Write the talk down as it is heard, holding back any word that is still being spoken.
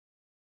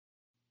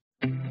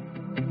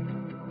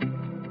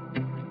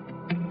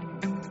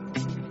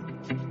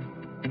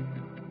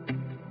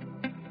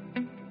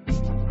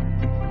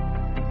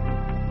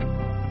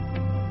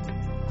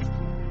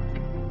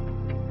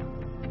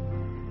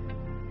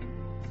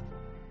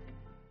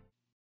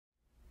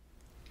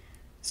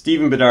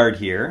Stephen Bedard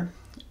here,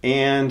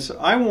 and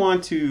I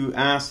want to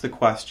ask the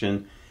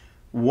question,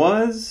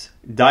 was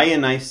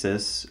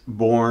Dionysus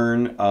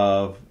born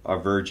of a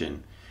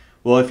virgin?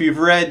 Well, if you've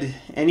read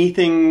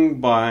anything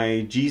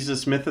by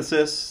Jesus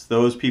mythicists,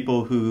 those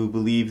people who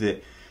believe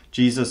that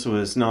Jesus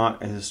was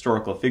not a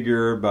historical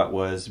figure but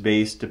was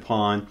based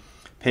upon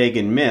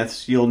pagan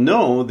myths, you'll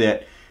know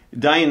that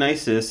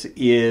Dionysus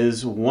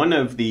is one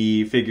of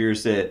the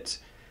figures that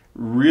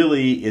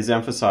really is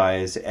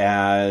emphasized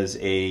as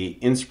a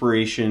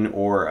inspiration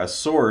or a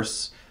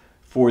source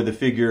for the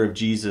figure of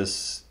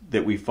Jesus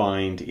that we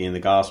find in the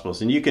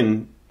Gospels. And you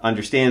can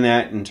understand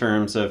that in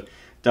terms of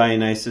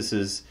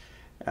Dionysus's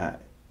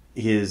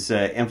his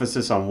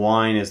emphasis on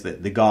wine as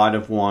the god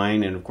of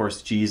wine, and of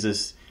course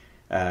Jesus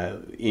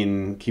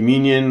in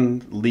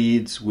communion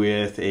leads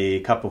with a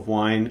cup of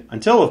wine,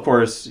 until of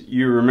course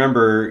you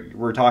remember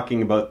we're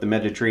talking about the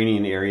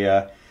Mediterranean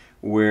area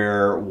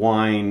where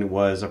wine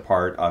was a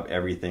part of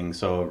everything.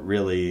 So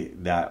really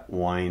that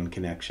wine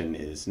connection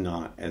is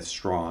not as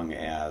strong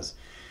as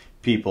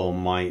people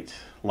might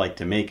like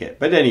to make it.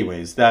 But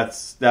anyways,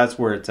 that's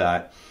where it's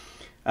at.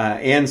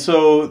 And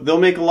so they'll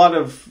make a lot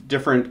of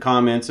different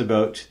comments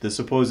about the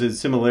supposed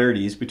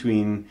similarities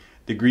between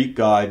the Greek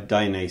god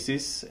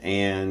Dionysus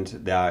and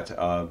that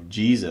of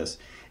Jesus.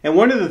 And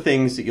one of the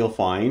things that you'll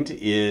find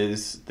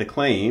is the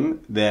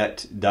claim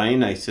that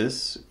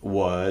Dionysus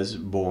was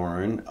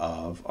born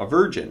of a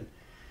virgin.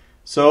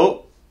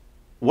 So,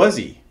 was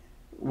he?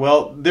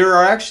 Well, there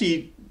are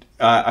actually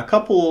a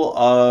couple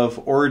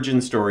of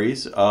origin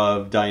stories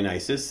of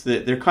Dionysus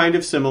that they're kind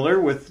of similar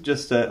with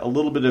just a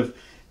little bit of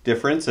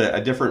difference, a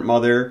different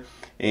mother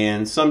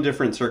and some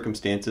different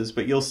circumstances,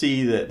 but you'll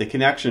see the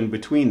connection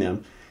between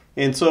them.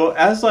 And so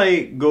as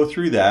I go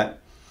through that,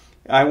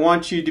 I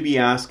want you to be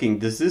asking,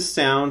 does this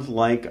sound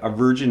like a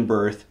virgin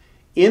birth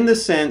in the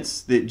sense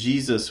that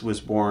Jesus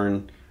was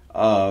born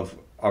of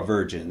a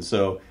virgin?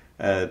 So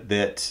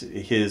that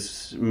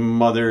his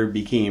mother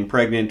became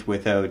pregnant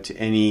without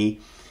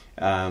any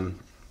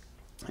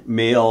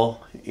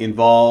male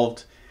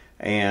involved,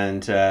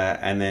 and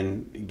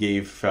then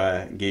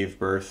gave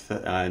birth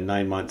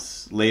 9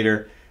 months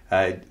later.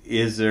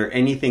 Is there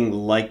anything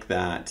like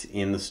that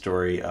in the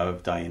story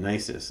of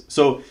Dionysus?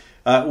 So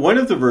one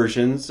of the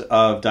versions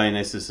of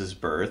Dionysus's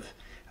birth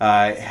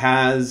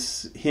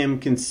has him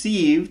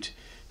conceived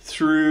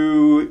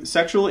through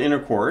sexual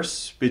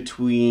intercourse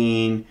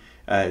between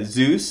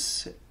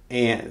Zeus,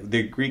 and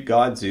the Greek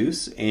god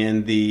Zeus,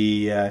 and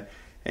a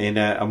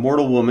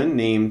mortal woman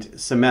named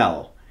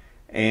Semele.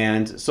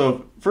 And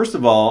so, first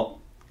of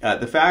all,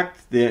 the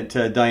fact that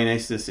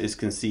Dionysus is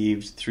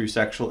conceived through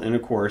sexual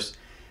intercourse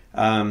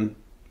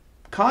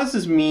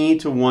causes me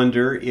to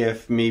wonder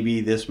if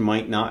maybe this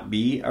might not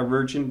be a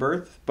virgin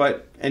birth.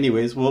 But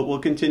anyways, we'll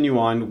continue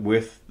on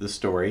with the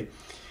story.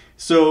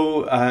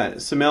 So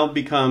Semele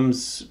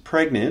becomes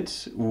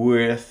pregnant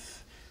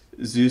with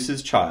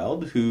Zeus's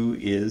child, who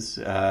is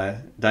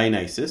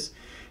Dionysus.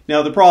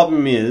 Now the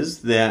problem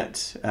is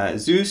that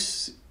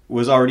Zeus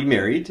was already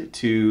married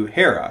to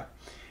Hera.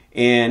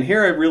 And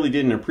Hera really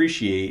didn't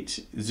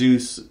appreciate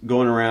Zeus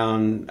going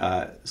around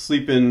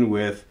sleeping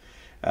with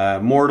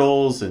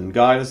mortals and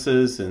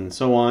goddesses and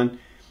so on.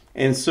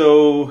 And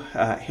so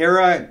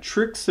Hera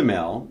tricked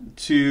Semele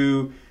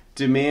to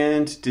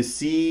demand to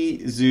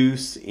see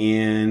Zeus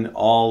in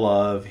all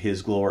of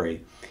his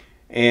glory.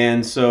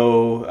 And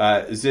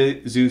so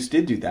Zeus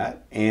did do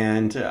that,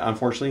 and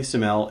unfortunately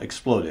Semele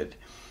exploded.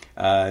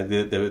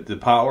 The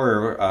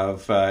power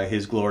of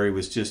his glory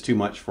was just too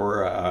much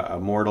for a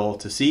mortal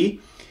to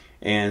see,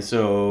 and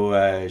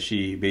so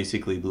she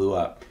basically blew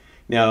up.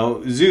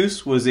 Now,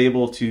 Zeus was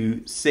able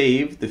to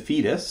save the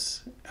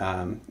fetus,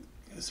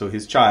 so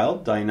his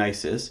child,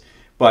 Dionysus,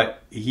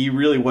 but he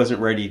really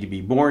wasn't ready to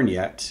be born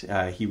yet.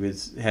 He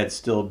had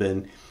still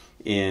been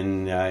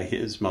in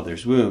his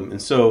mother's womb.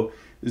 And so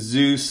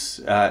Zeus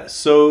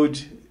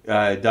sewed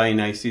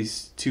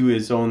Dionysus to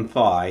his own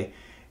thigh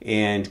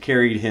and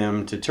carried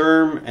him to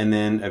term, and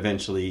then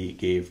eventually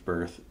gave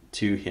birth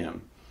to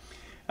him.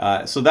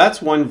 So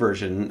that's one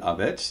version of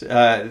it.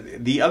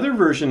 The other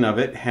version of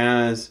it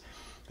has...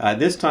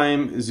 this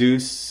time,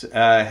 Zeus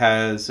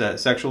has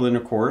sexual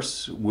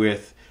intercourse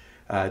with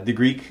the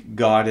Greek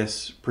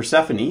goddess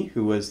Persephone,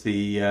 who was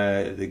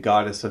the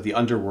goddess of the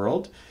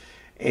underworld,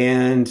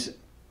 and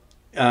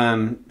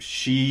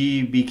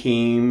she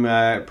became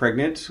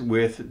pregnant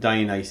with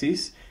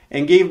Dionysus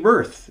and gave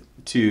birth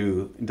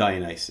to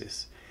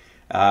Dionysus,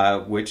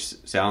 which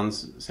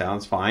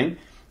sounds fine.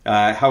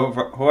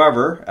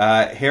 However,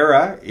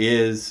 Hera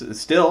is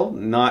still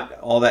not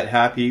all that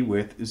happy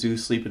with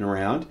Zeus sleeping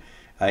around.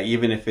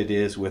 Even if it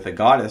is with a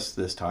goddess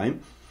this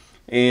time.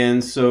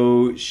 And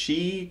so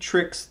she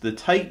tricks the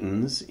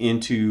Titans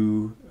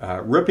into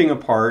ripping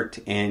apart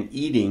and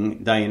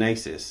eating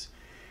Dionysus,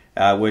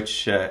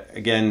 which,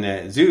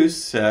 again,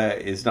 Zeus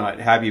is not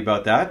happy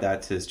about that.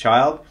 That's his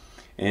child.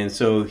 And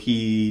so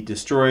he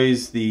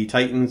destroys the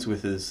Titans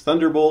with his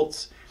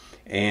thunderbolts,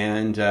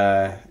 and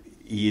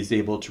he is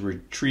able to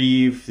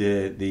retrieve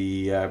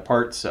the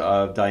parts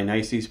of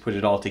Dionysus, put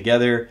it all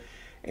together,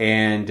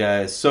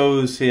 and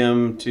sews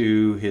him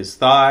to his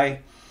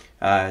thigh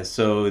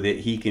so that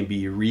he can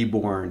be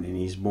reborn, and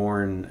he's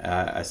born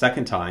a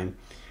second time.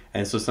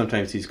 And so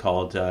sometimes he's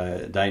called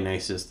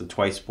Dionysus the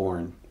twice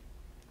born,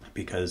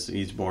 because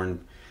he's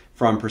born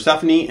from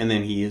Persephone and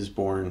then he is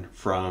born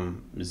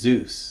from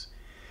Zeus.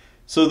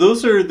 So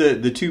those are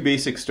the two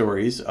basic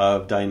stories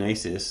of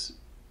Dionysus.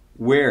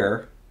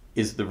 Where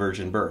is the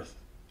virgin birth?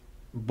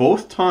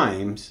 Both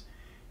times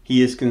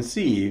he is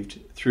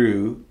conceived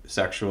through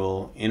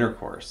sexual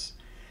intercourse.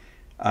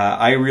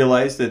 I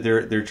realize that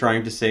they're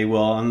trying to say,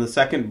 well, on the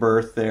second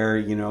birth there,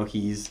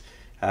 he's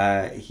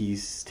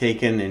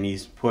taken and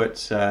he's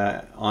put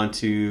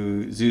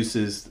onto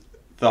Zeus's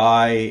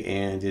thigh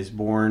and is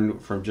born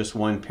from just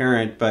one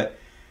parent, but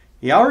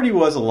he already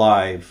was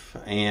alive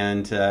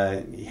and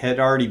had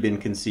already been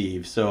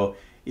conceived. So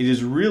it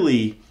is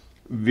really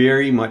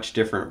very much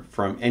different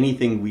from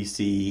anything we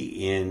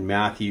see in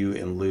Matthew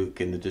and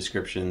Luke in the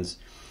descriptions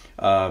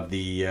of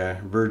the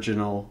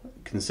virginal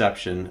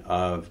conception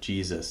of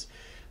Jesus.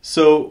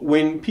 So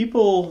when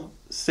people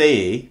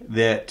say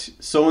that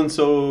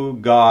so-and-so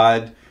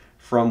God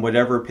from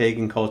whatever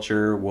pagan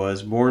culture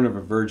was born of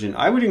a virgin,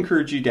 I would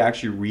encourage you to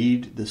actually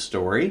read the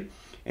story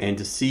and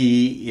to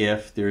see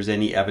if there's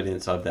any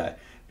evidence of that.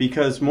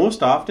 Because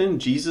most often,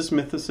 Jesus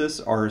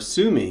mythicists are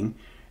assuming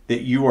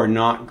that you are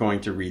not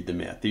going to read the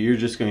myth, that you're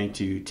just going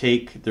to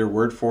take their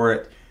word for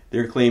it.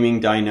 They're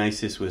claiming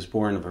Dionysus was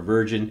born of a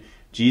virgin,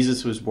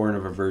 Jesus was born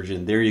of a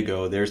virgin. There you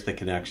go, there's the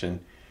connection,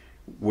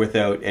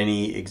 without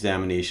any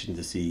examination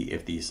to see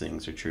if these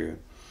things are true.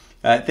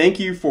 Thank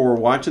you for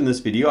watching this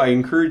video. I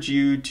encourage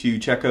you to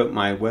check out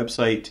my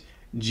website,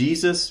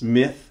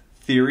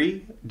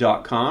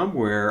 JesusMythTheory.com,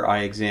 where I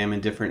examine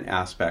different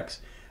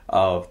aspects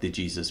of the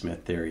Jesus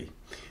myth theory.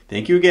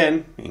 Thank you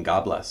again, and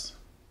God bless.